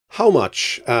How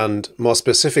much, and more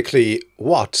specifically,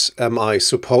 what am I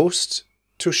supposed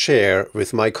to share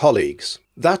with my colleagues?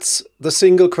 That's the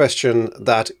single question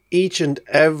that each and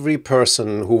every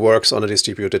person who works on a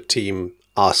distributed team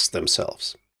asks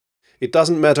themselves. It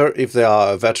doesn't matter if they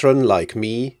are a veteran like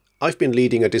me, I've been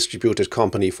leading a distributed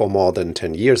company for more than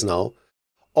 10 years now,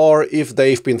 or if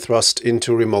they've been thrust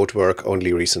into remote work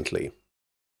only recently.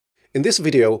 In this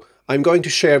video, I'm going to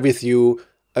share with you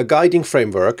a guiding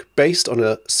framework based on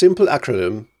a simple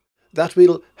acronym that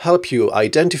will help you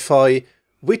identify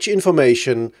which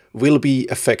information will be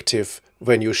effective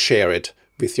when you share it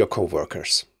with your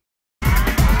coworkers.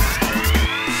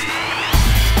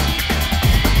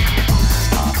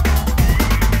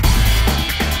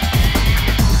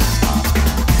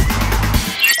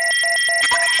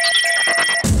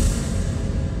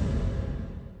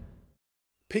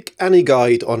 Pick any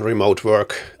guide on remote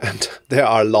work, and there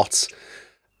are lots,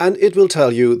 and it will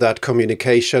tell you that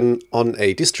communication on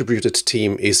a distributed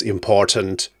team is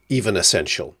important, even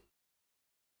essential.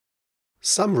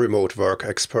 Some remote work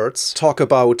experts talk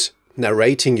about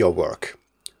narrating your work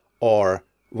or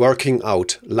working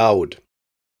out loud.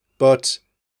 But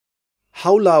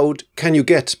how loud can you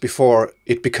get before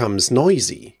it becomes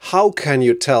noisy? How can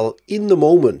you tell in the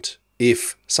moment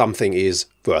if something is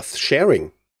worth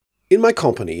sharing? In my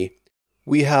company,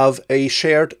 we have a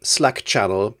shared Slack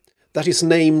channel that is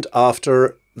named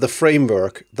after the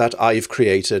framework that I've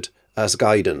created as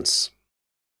guidance.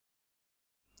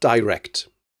 Direct.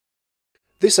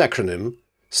 This acronym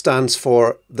stands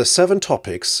for the 7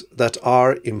 topics that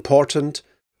are important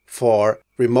for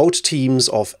remote teams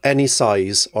of any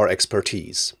size or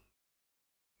expertise.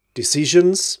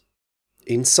 Decisions,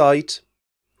 insight,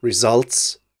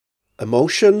 results,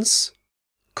 emotions,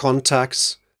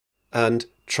 contacts, and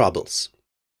troubles.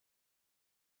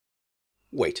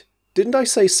 Wait, didn't I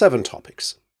say 7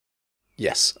 topics?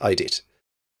 Yes, I did.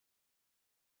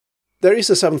 There is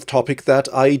a 7th topic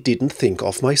that I didn't think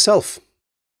of myself.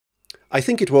 I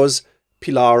think it was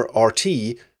Pilar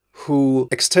RT who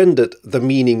extended the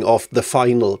meaning of the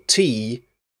final T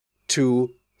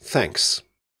to thanks.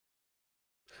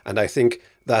 And I think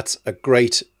that's a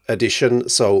great addition,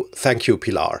 so thank you,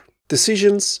 Pilar.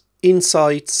 Decisions,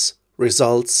 insights,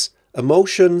 results,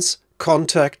 emotions,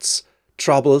 contacts,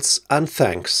 troubles, and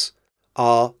thanks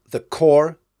are the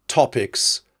core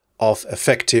topics of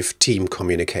effective team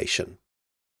communication.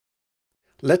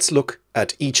 Let's look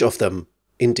at each of them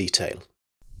in detail.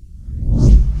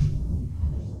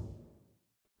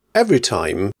 Every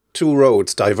time 2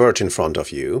 roads diverge in front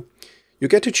of you, you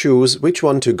get to choose which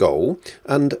one to go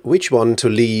and which one to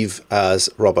leave, as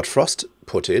Robert Frost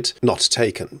put it, not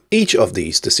taken. Each of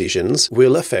these decisions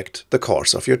will affect the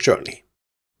course of your journey.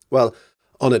 Well,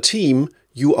 on a team,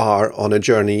 you are on a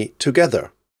journey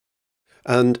together.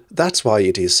 And that's why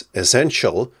it is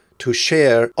essential to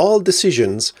share all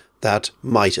decisions that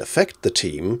might affect the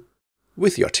team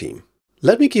with your team.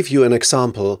 Let me give you an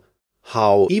example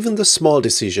how even the small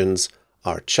decisions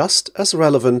are just as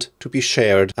relevant to be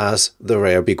shared as the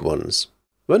rare big ones.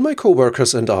 When my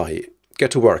coworkers and I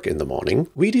get to work in the morning,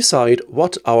 we decide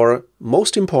what our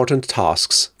most important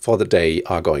tasks for the day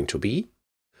are going to be,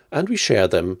 and we share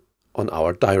them on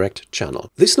our direct channel.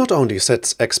 This not only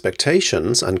sets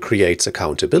expectations and creates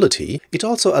accountability, it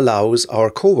also allows our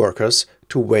coworkers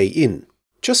to weigh in.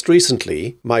 Just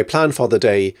recently, my plan for the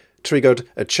day triggered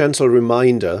a gentle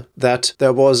reminder that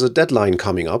there was a deadline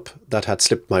coming up that had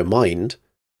slipped my mind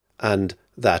and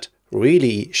that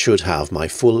really should have my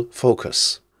full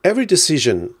focus. Every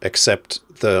decision, except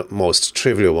the most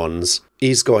trivial ones,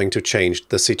 is going to change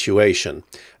the situation,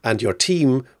 and your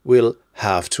team will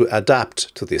have to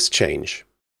adapt to this change.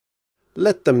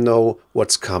 Let them know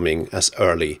what's coming as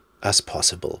early as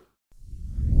possible.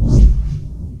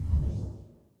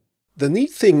 The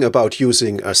neat thing about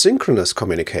using asynchronous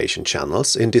communication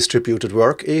channels in distributed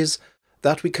work is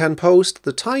that we can post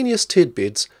the tiniest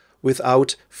tidbits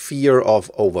without fear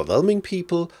of overwhelming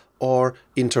people or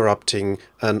interrupting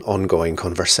an ongoing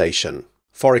conversation.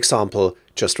 For example,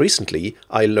 just recently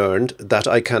I learned that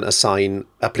I can assign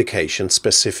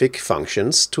application-specific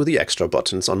functions to the extra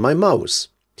buttons on my mouse.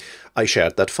 I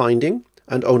shared that finding,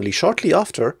 and only shortly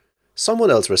after,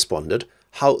 someone else responded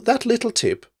how that little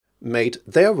tip made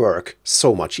their work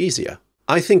so much easier.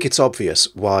 I think it's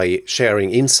obvious why sharing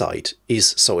insight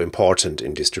is so important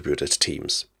in distributed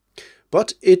teams.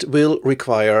 But it will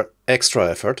require extra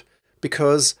effort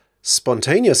because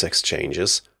spontaneous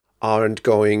exchanges aren't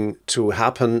going to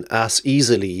happen as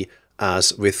easily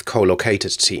as with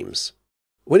co-located teams.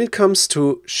 When it comes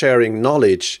to sharing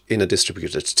knowledge in a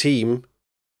distributed team,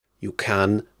 you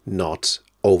can not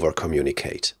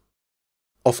over-communicate.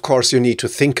 Of course, you need to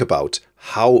think about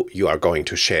how you are going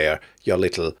to share your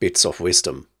little bits of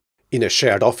wisdom. In a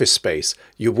shared office space,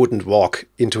 you wouldn't walk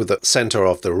into the center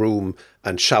of the room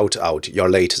and shout out your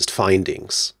latest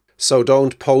findings. So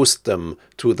don't post them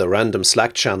to the random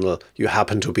Slack channel you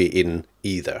happen to be in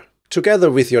either.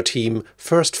 Together with your team,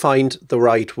 first find the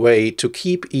right way to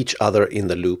keep each other in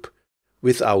the loop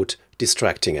without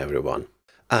distracting everyone.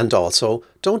 And also,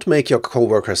 don't make your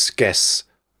coworkers guess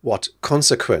what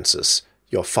consequences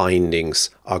your findings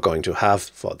are going to have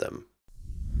for them.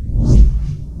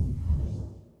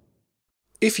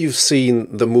 If you've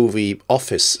seen the movie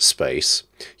Office Space,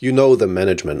 you know the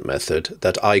management method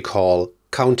that I call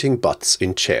counting butts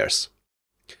in chairs.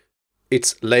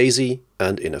 It's lazy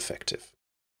and ineffective.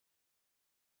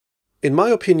 In my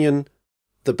opinion,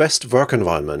 the best work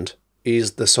environment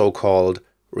is the so-called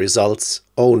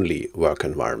results-only work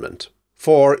environment.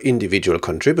 For individual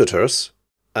contributors,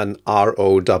 an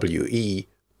ROWE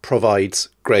provides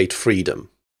great freedom.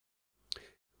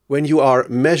 When you are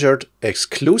measured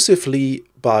exclusively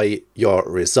by your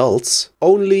results,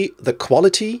 only the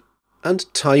quality and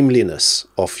timeliness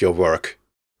of your work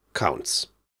counts.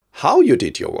 How you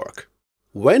did your work,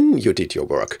 when you did your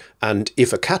work, and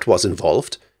if a cat was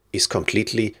involved is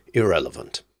completely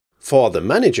irrelevant. For the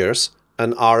managers,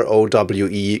 an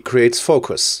ROWE creates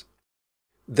focus.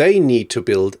 They need to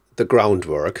build the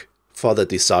groundwork for the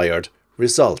desired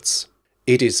results.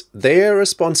 It is their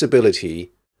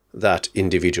responsibility that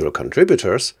individual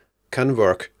contributors can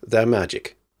work their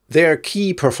magic. Their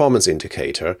key performance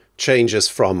indicator changes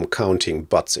from counting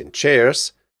butts in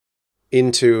chairs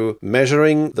into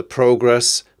measuring the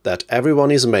progress that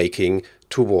everyone is making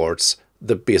towards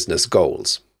the business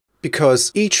goals.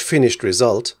 Because each finished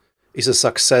result is a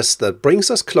success that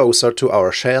brings us closer to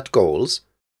our shared goals,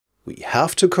 we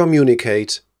have to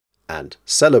communicate and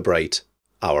celebrate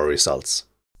our results.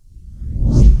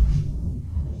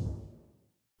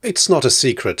 It's not a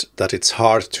secret that it's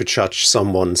hard to judge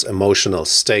someone's emotional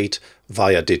state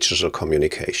via digital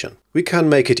communication. We can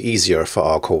make it easier for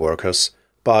our coworkers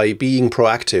by being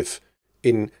proactive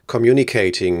in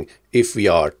communicating if we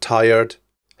are tired,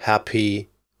 happy,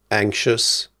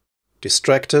 anxious,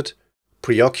 distracted,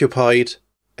 preoccupied,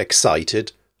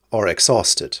 excited, or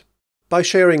exhausted. By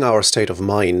sharing our state of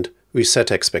mind, we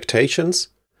set expectations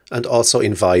and also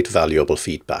invite valuable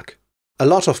feedback. A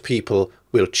lot of people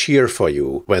will cheer for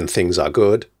you when things are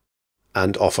good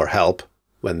and offer help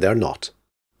when they're not.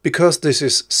 Because this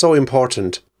is so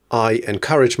important, I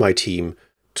encourage my team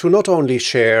to not only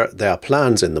share their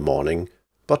plans in the morning,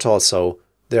 but also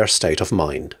their state of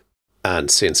mind. And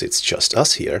since it's just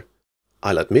us here,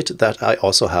 I'll admit that I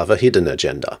also have a hidden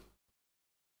agenda.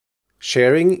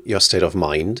 Sharing your state of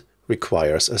mind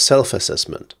requires a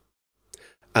self-assessment.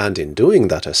 And in doing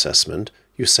that assessment,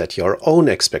 you set your own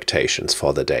expectations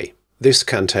for the day. This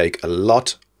can take a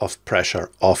lot of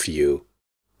pressure off you,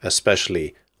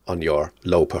 especially on your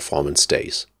low-performance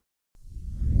days.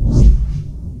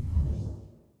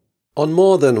 On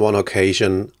more than one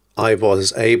occasion, I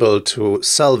was able to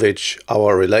salvage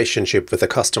our relationship with a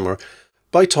customer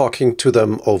by talking to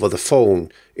them over the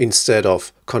phone instead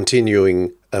of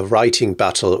continuing a writing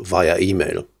battle via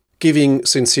email. Giving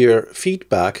sincere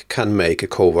feedback can make a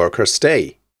coworker's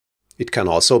day. It can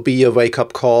also be a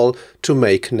wake-up call to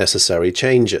make necessary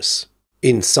changes.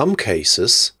 In some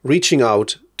cases, reaching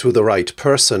out to the right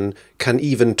person can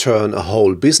even turn a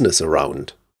whole business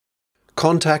around.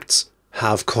 Contacts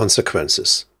have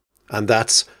consequences, and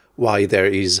that's why there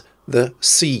is the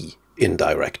C in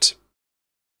direct.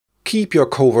 Keep your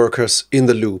coworkers in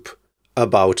the loop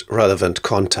about relevant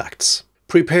contacts.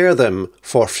 Prepare them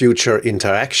for future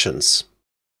interactions.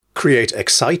 Create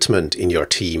excitement in your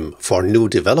team for new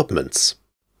developments.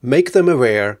 Make them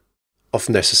aware of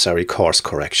necessary course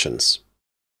corrections.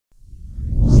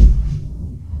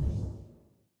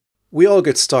 We all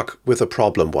get stuck with a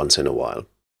problem once in a while.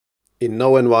 In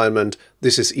no environment,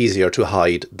 this is easier to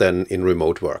hide than in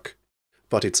remote work.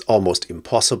 But it's almost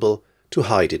impossible to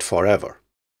hide it forever.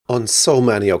 On so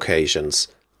many occasions,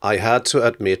 I had to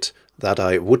admit that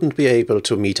I wouldn't be able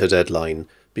to meet a deadline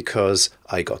because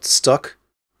I got stuck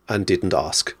and didn't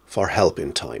ask for help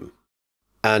in time.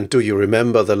 And do you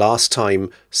remember the last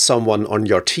time someone on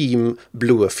your team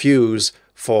blew a fuse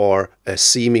for a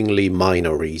seemingly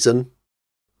minor reason?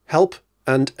 Help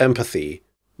and empathy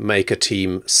make a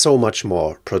team so much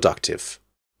more productive.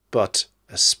 But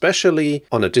especially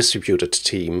on a distributed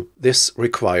team, this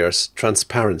requires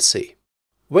transparency.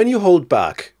 When you hold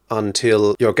back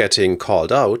until you're getting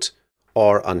called out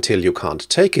or until you can't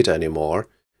take it anymore,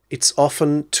 it's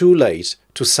often too late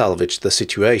to salvage the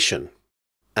situation.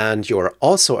 And you're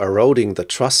also eroding the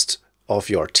trust of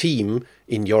your team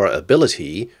in your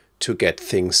ability to get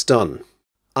things done.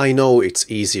 I know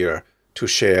it's easier to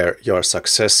share your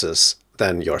successes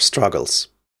than your struggles.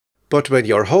 But when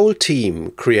your whole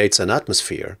team creates an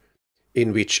atmosphere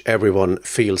in which everyone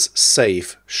feels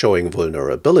safe showing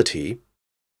vulnerability,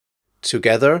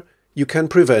 together you can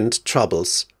prevent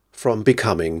troubles from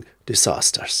becoming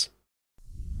disasters.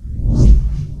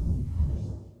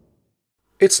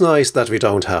 It's nice that we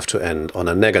don't have to end on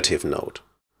a negative note.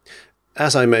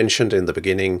 As I mentioned in the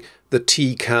beginning, the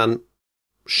T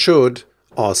should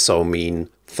also mean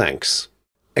thanks.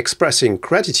 Expressing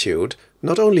gratitude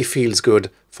not only feels good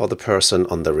for the person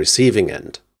on the receiving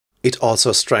end, it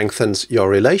also strengthens your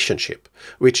relationship,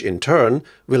 which in turn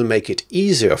will make it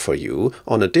easier for you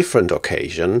on a different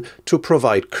occasion to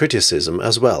provide criticism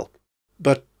as well.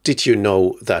 But did you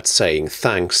know that saying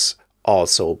thanks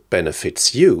also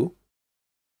benefits you?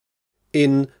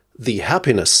 In The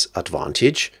Happiness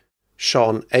Advantage,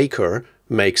 Shawn Achor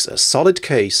makes a solid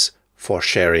case for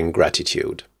sharing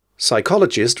gratitude.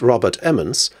 Psychologist Robert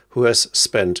Emmons, who has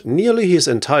spent nearly his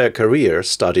entire career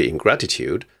studying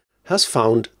gratitude, has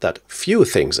found that few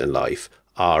things in life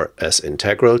are as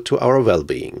integral to our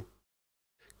well-being.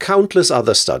 Countless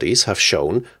other studies have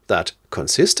shown that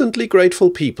consistently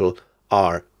grateful people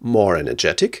are more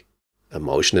energetic,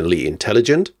 emotionally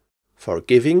intelligent,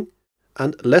 forgiving,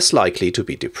 and less likely to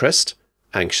be depressed,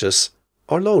 anxious,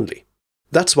 or lonely.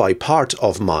 That's why part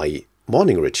of my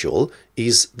morning ritual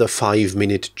is the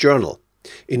 5-minute journal,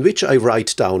 in which I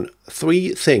write down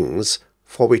 3 things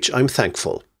for which I'm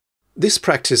thankful. This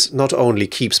practice not only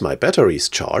keeps my batteries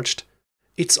charged,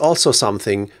 it's also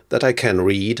something that I can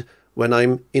read when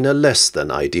I'm in a less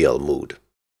than ideal mood.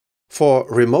 For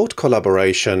remote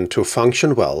collaboration to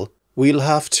function well, we'll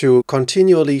have to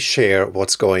continually share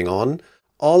what's going on,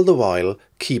 all the while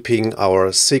keeping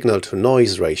our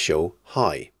signal-to-noise ratio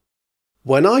high.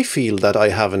 When I feel that I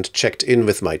haven't checked in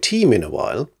with my team in a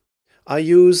while, I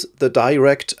use the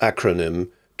direct acronym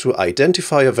to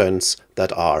identify events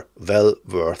that are well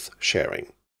worth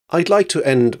sharing. I'd like to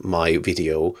end my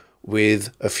video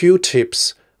with a few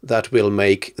tips that will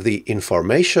make the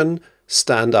information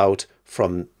stand out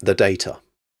from the data.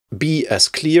 Be as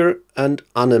clear and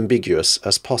unambiguous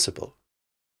as possible.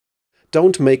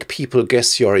 Don't make people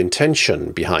guess your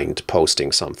intention behind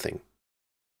posting something.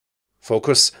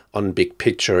 Focus on big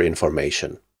picture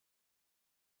information.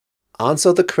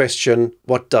 Answer the question,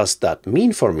 what does that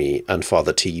mean for me and for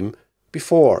the team,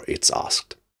 before it's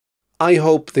asked. I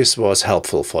hope this was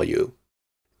helpful for you.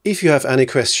 If you have any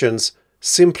questions,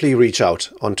 simply reach out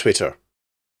on Twitter.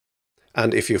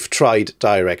 And if you've tried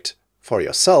direct for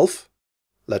yourself,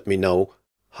 let me know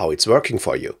how it's working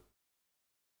for you.